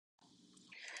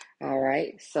All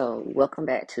right, so welcome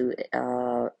back to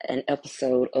an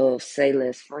episode of Say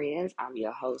Less Friends. I'm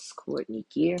your host, Courtney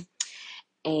Gear,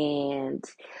 and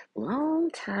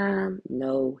long time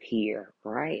no hear,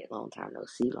 right? Long time no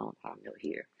see, long time no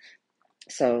hear.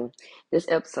 So this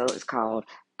episode is called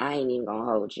I Ain't Even Gonna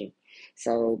Hold You.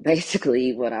 So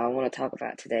basically, what I want to talk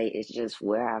about today is just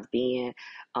where I've been.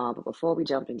 But before we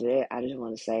jump into that, I just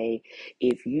want to say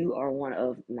if you are one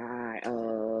of my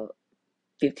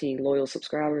 15 loyal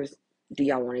subscribers, do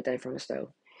y'all want anything from the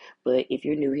stove? But if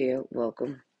you're new here,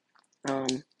 welcome. Um,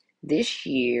 this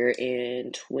year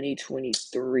in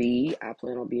 2023, I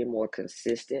plan on being more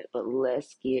consistent, but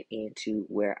let's get into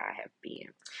where I have been.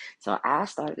 So I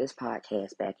started this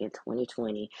podcast back in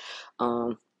 2020,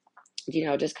 um,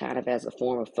 just kind of as a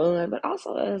form of fun, but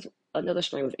also as another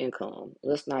stream of income.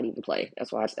 Let's not even play.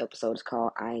 That's why this episode is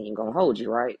called I Ain't Gonna Hold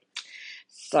You, right?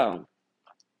 So,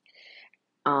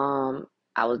 Um,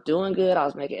 I was doing good. I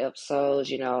was making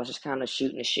episodes, I was just kind of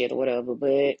shooting the shit or whatever.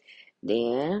 But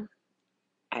then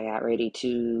I got ready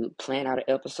to plan out an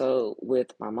episode with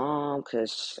my mom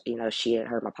because, she had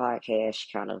heard my podcast.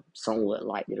 She kind of somewhat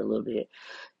liked it a little bit.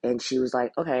 And she was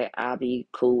like, okay, I'll be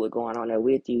cool with going on there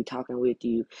with you, talking with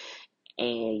you.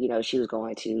 And, she was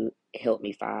going to help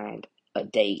me find a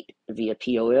date via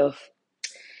POF.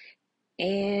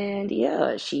 And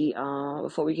yeah, she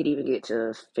before we could even get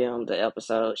to film the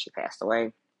episode, she passed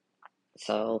away.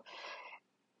 So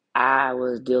I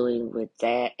was dealing with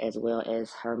that as well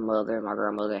as her mother. My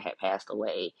grandmother had passed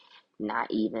away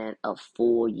not even a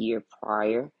full year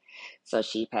prior. So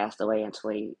she passed away in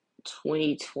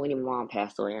 2020. Mom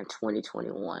passed away in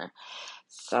 2021.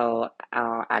 So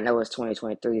I know it's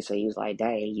 2023. So he was like,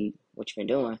 dang, what you been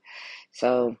doing?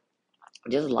 So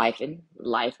just life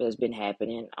has been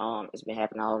happening. It's been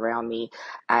happening all around me.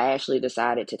 I actually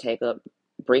decided to take up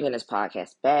bringing this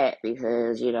podcast back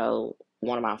because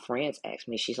one of my friends asked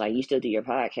me, she's like, you still do your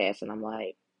podcast? And I'm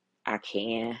like, I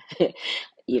can.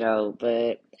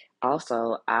 But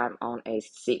also I'm on a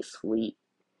 6 week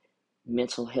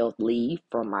mental health leave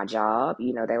from my job.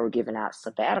 They were giving out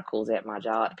sabbaticals at my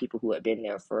job to people who had been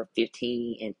there for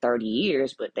 15 and 30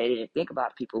 years, but they didn't think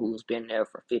about people who's been there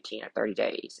for 15 or 30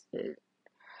 days.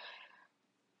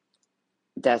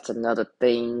 That's another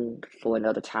thing for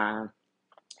another time.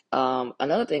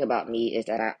 Another thing about me is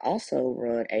that I also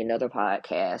run another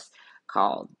podcast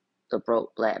called The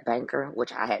Broke Black Banker,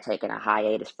 which I had taken a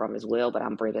hiatus from as well, but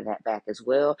I'm bringing that back as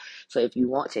well. So if you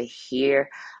want to hear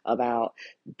about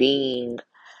being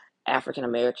African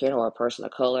American or a person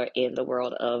of color in the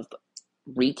world of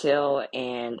retail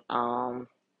and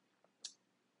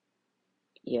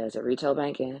is it retail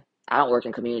banking? I don't work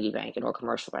in community banking or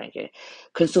commercial banking,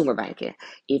 consumer banking.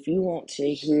 If you want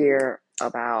to hear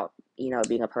about,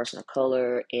 being a person of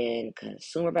color in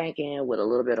consumer banking with a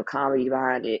little bit of comedy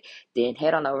behind it, then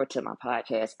head on over to my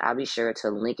podcast. I'll be sure to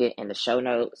link it in the show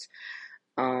notes.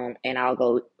 And I'll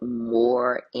go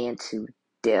more into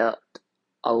depth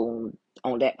on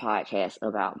that podcast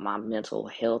about my mental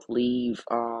health leave.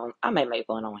 I may make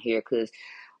one on here because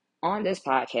on this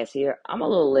podcast here, I'm a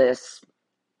little less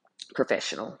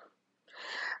professional.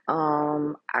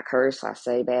 I curse, I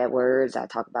say bad words, I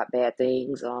talk about bad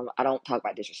things. I don't talk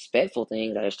about disrespectful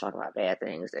things, I just talk about bad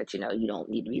things that you don't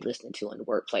need to be listening to in the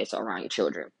workplace or around your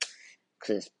children,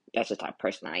 because that's the type of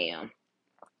person I am.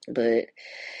 But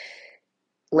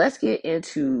let's get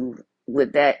into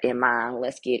with that in mind,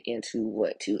 let's get into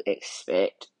what to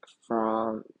expect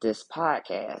from this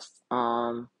podcast.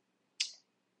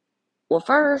 Well,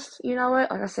 first, you know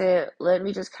what? Like I said, let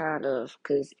me just kind of,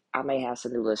 because I may have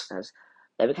some new listeners,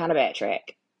 let me kind of backtrack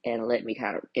and let me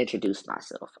kind of introduce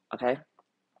myself, okay?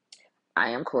 I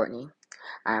am Courtney.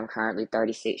 I am currently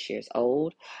 36 years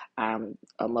old. I'm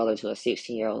a mother to a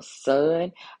 16-year-old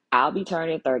son. I'll be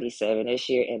turning 37 this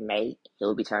year in May.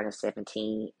 He'll be turning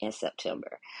 17 in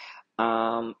September.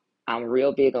 Um, I'm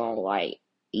real big on like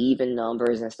even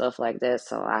numbers and stuff like that.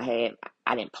 So I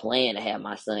didn't plan to have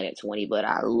my son at 20, but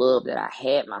I love that I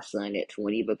had my son at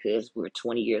 20 because we're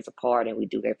 20 years apart and we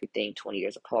do everything 20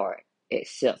 years apart,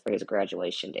 except for his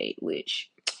graduation date, which,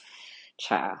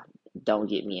 child, don't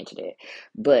get me into that.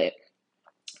 But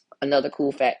another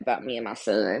cool fact about me and my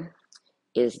son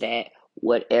is that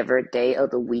whatever day of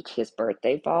the week his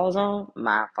birthday falls on,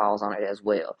 mine falls on it as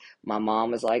well. My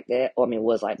mom is like that, or I mean,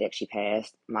 was like that. She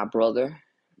passed. My brother,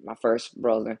 my first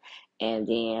brother, and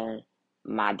then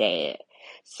my dad.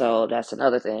 So that's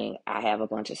another thing. I have a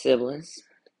bunch of siblings.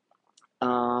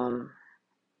 Um,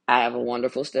 I have a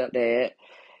wonderful stepdad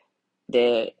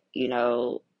that,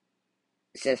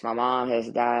 since my mom has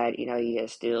died, he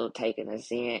has still taken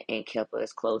us in and kept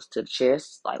us close to the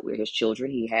chest, like we're his children.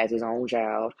 He has his own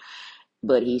child.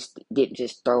 but didn't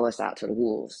just throw us out to the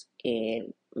wolves.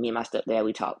 And me and my stepdad,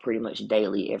 we talk pretty much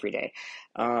daily, every day.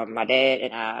 My dad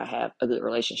and I have a good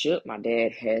relationship. My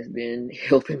dad has been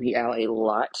helping me out a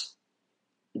lot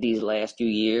these last few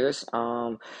years.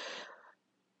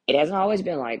 It hasn't always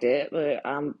been like that, but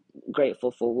I'm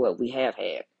grateful for what we have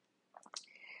had.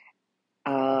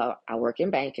 I work in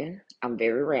banking. I'm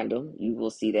very random. You will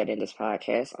see that in this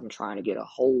podcast. I'm trying to get a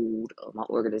hold of my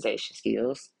organization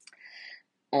skills.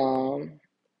 Um,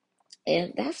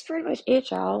 and that's pretty much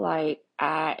it, y'all. Like,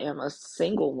 I am a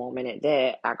single woman at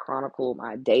that. I chronicle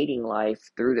my dating life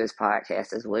through this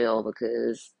podcast as well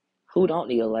because who don't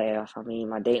need a laugh? I mean,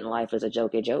 my dating life is a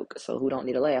joke, so who don't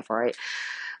need a laugh, right?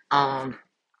 Um,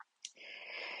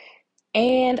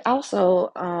 and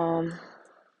also,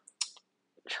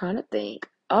 trying to think.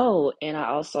 Oh, and I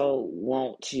also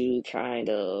want to kind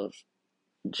of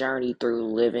journey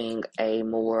through living a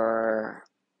more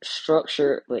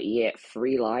structured but yet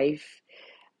free life.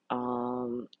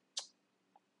 Um,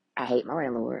 I hate my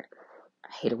landlord. I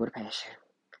hate her with a passion.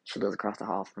 She lives across the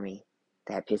hall from me.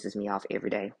 That pisses me off every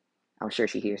day. I'm sure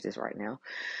she hears this right now.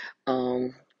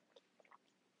 Um,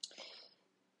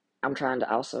 I'm trying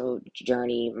to also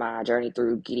my journey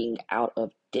through getting out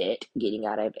of debt, getting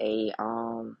out of a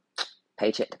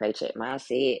paycheck to paycheck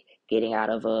mindset, getting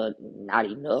out of a not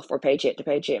enough for paycheck to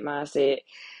paycheck mindset.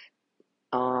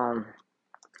 Um,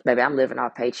 Maybe I'm living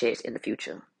off paychecks in the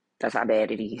future. That's how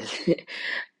bad it is.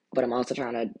 But I'm also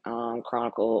trying to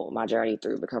chronicle my journey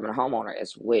through becoming a homeowner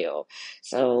as well.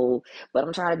 So, but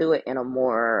I'm trying to do it in a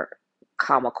more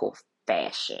comical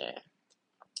fashion.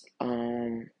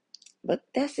 Um, but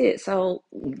that's it. So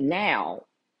now,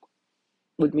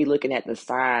 with me looking at the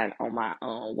sign on my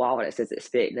wall that says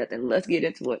expect nothing, let's get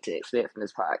into what to expect from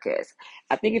this podcast.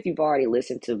 I think if you've already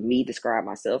listened to me describe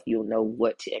myself, you'll know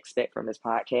what to expect from this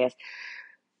podcast.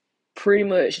 Pretty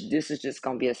much, this is just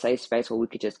gonna be a safe space where we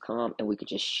could just come and we could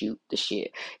just shoot the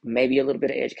shit. Maybe a little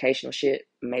bit of educational shit,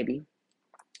 maybe.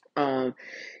 Um,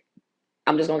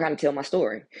 I'm just gonna kind of tell my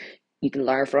story. You can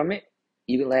learn from it.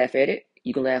 You can laugh at it.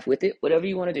 You can laugh with it. Whatever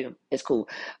you want to do, it's cool.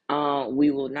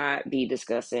 We will not be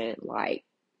discussing like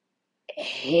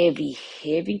heavy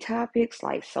topics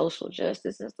like social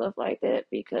justice and stuff like that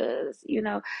because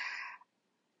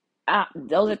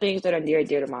those are things that are near and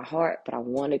dear to my heart. But I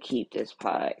want to keep this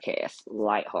podcast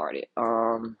lighthearted.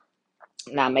 Now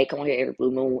I may come on here every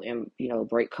blue moon and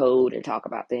break code and talk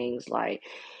about things like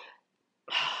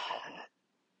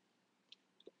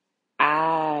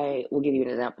I will give you an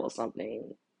example of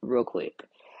something real quick.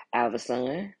 I have a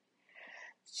son,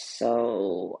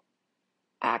 so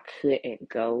I couldn't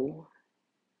go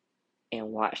and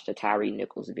watch the Tyree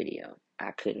Nichols video.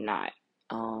 I could not.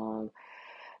 Um,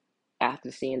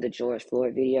 After seeing the George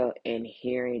Floyd video and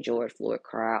hearing George Floyd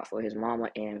cry out for his mama,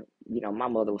 and my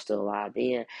mother was still alive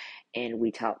then, and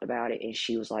we talked about it, and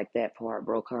she was like, that part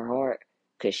broke her heart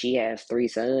because she has three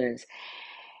sons,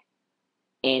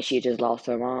 and she had just lost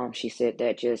her mom. She said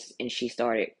that and she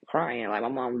started crying. Like my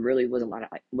mom really wasn't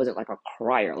like a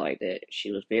crier like that.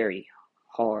 She was very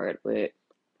hard, but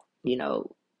you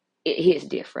know, it hits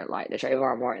different. Like the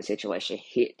Trayvon Martin situation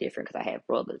hit different because I had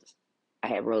brothers. I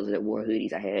had brothers that wore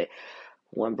hoodies. I had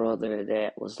one brother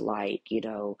that was like,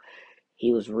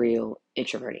 he was real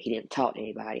introverted. He didn't talk to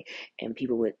anybody, and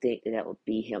people would think that would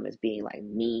be him as being like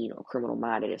mean or criminal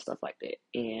minded and stuff like that.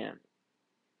 And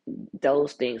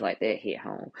those things like that hit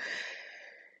home.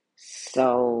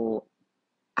 So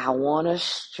I want to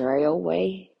stray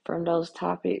away from those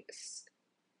topics.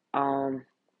 Um,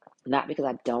 Not because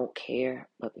I don't care,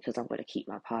 but because I'm going to keep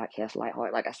my podcast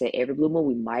lighthearted. Like I said, every blue moon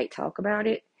we might talk about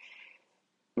it.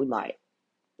 We might,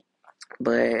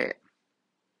 but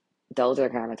those are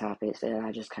kind of topics that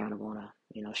I just kind of want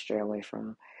to, stray away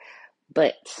from.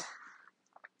 But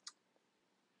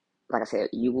like I said,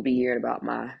 you will be hearing about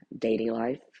my dating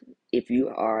life. If you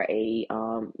are a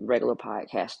regular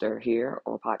podcaster here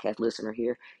or podcast listener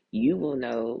here, you will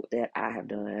know that I have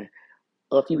done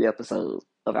a few episodes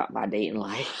about my dating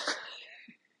life.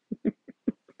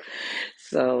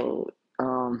 So,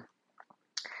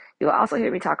 you'll also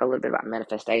hear me talk a little bit about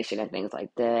manifestation and things like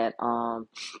that.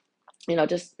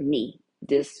 Just me.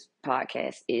 This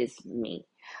podcast is me.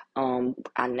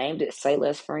 I named it Say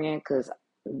Less Friend because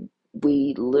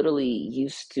we literally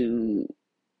used to,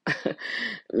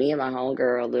 me and my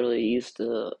homegirl literally used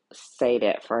to say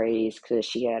that phrase because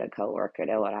she had a coworker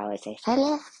that would always say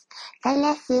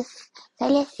less, sis, say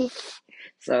less, sis.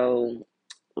 So,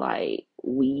 like,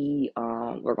 we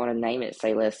were gonna name it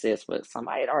Say Less Sis, but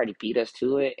somebody had already beat us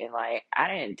to it, and like I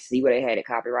didn't see where they had it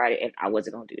copyrighted, and I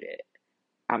wasn't gonna do that.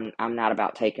 I'm not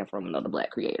about taking from another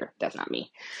black creator. That's not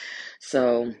me.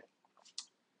 So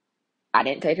I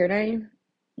didn't take her name.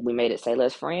 We made it Say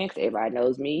Less Friend 'cause everybody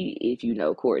knows me. If you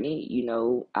know Courtney, you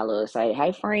know I love to say,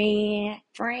 hey, friend,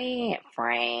 friend,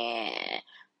 friend.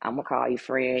 I'm going to call you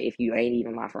friend if you ain't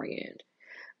even my friend.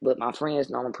 But my friends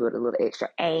normally put a little extra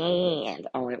and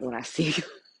on it when I see you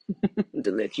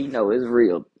to let you know it's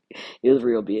real. It's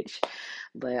real, bitch.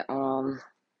 But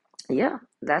yeah,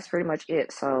 that's pretty much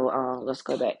it. So let's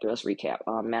go back to let's recap.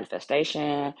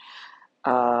 Manifestation,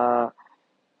 uh,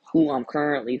 who I'm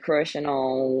currently crushing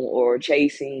on or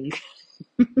chasing,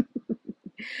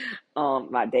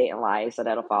 my dating life, so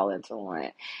that'll fall into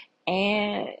it.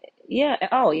 And yeah,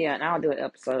 oh yeah, and I'll do an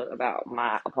episode about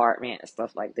my apartment and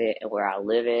stuff like that and where I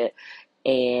live at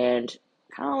and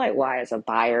kind of like why it's a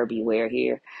buyer beware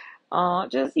here.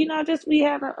 Just just we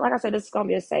have like I said, this is gonna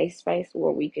be a safe space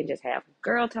where we can just have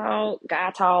girl talk,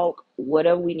 guy talk,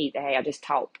 whatever we need to have, just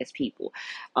talk as people.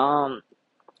 Um,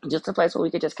 just a place where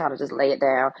we could just kind of just lay it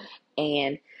down.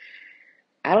 And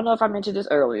I don't know if I mentioned this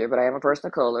earlier, but I am a person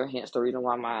of color, hence the reason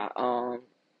why my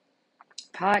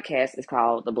podcast is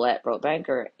called The Black Broke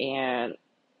Banker. And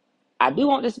I do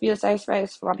want this to be a safe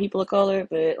space for my people of color,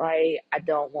 but like I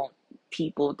don't want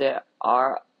people that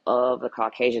are of the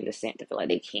Caucasian descent to feel like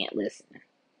they can't listen.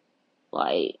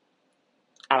 Like,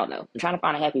 I don't know. I'm trying to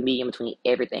find a happy medium between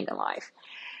everything in life.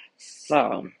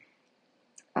 So,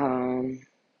 um,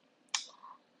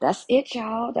 that's it,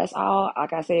 y'all. That's all.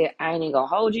 Like I said, I ain't even gonna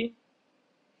hold you.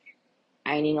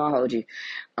 I ain't even gonna hold you.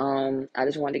 I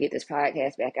just wanted to get this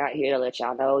podcast back out here to let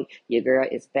y'all know your girl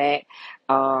is back.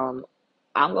 Um,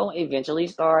 I'm gonna eventually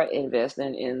start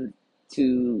investing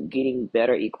into getting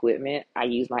better equipment. I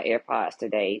use my AirPods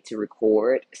today to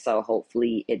record, so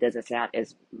hopefully it doesn't sound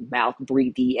as mouth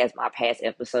breathy as my past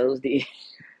episodes did.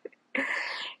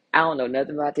 I don't know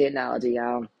nothing about technology,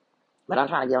 y'all. But I'm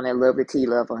trying to get on that lovely T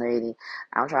level, honey.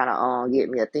 I'm trying to get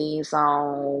me a theme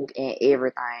song and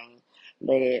everything.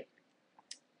 But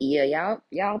yeah,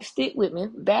 y'all stick with me.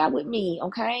 Bear with me,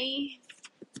 okay?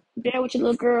 Bear with your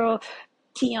little girl,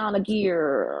 Tiana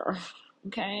Gear.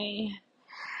 Okay.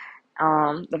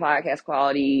 The podcast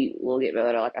quality will get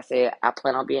better. Like I said, I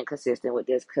plan on being consistent with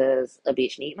this because a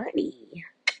bitch need money.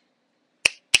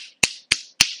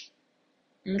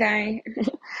 Okay.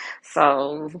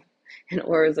 So, in the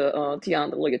words of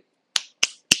Tiana, look at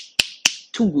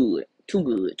too good, too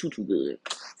good, too good.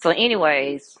 So,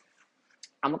 anyways,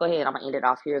 I'm gonna go ahead. I'm gonna end it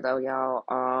off here, though,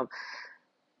 y'all.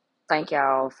 Thank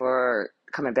y'all for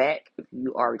coming back if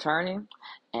you are returning.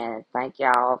 And thank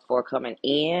y'all for coming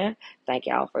in. Thank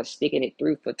y'all for sticking it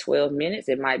through for 12 minutes.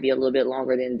 It might be a little bit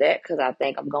longer than that because I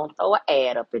think I'm going to throw an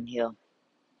ad up in here.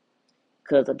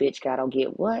 Because a bitch gotta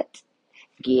get what?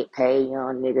 Get paid,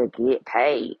 young nigga, get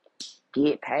paid.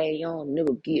 Get paid, young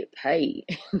nigga, get paid.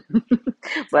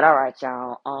 But all right,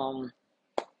 y'all.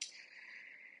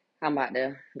 I'm about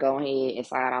to go ahead and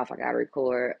sign off. I gotta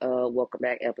record a welcome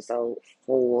back episode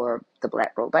for the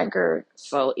Black Broke Banker.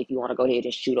 So if you want to go ahead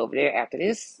and shoot over there after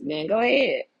this, then go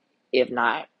ahead. If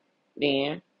not,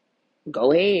 then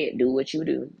go ahead, do what you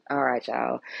do. All right,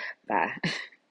 y'all. Bye.